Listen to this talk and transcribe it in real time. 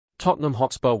Tottenham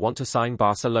Hotspur want to sign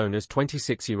Barcelona's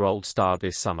 26-year-old star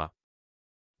this summer.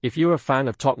 If you're a fan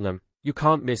of Tottenham, you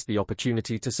can't miss the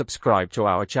opportunity to subscribe to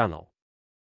our channel.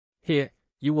 Here,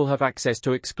 you will have access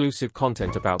to exclusive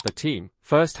content about the team,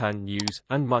 first-hand news,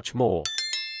 and much more.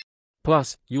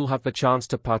 Plus, you'll have the chance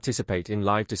to participate in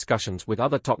live discussions with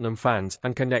other Tottenham fans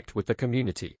and connect with the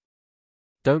community.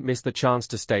 Don't miss the chance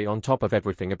to stay on top of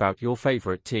everything about your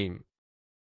favorite team.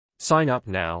 Sign up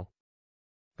now.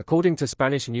 According to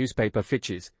Spanish newspaper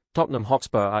Fiches, Tottenham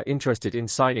Hotspur are interested in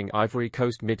signing Ivory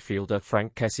Coast midfielder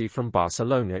Franck Kessie from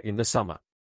Barcelona in the summer.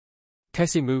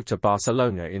 Kessie moved to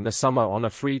Barcelona in the summer on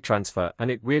a free transfer, and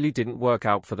it really didn't work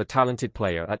out for the talented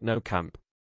player at Nou Camp.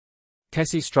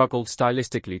 Kessie struggled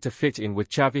stylistically to fit in with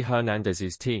Xavi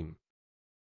Hernandez's team.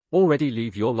 Already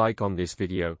leave your like on this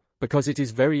video, because it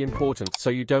is very important so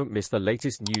you don't miss the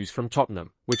latest news from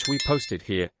Tottenham, which we posted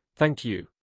here. Thank you.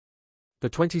 The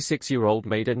 26-year-old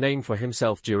made a name for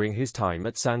himself during his time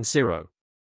at San Siro.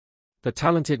 The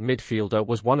talented midfielder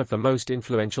was one of the most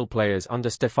influential players under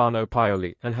Stefano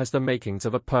Pioli and has the makings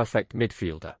of a perfect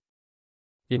midfielder.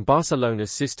 In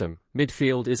Barcelona's system,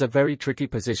 midfield is a very tricky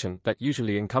position that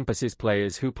usually encompasses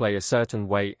players who play a certain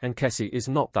way, and Kessie is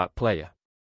not that player.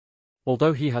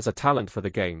 Although he has a talent for the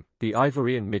game, the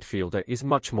Ivorian midfielder is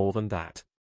much more than that.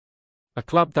 A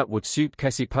club that would suit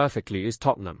Kessie perfectly is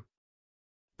Tottenham.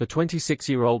 The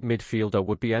 26-year-old midfielder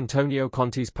would be Antonio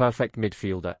Conte's perfect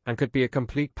midfielder and could be a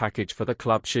complete package for the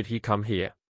club should he come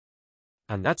here.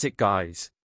 And that's it,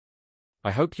 guys. I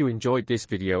hope you enjoyed this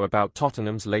video about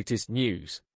Tottenham's latest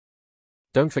news.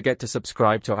 Don't forget to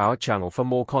subscribe to our channel for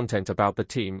more content about the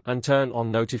team and turn on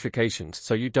notifications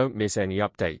so you don't miss any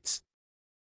updates.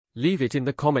 Leave it in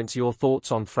the comments your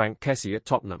thoughts on Franck Kessie at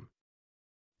Tottenham.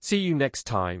 See you next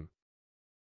time.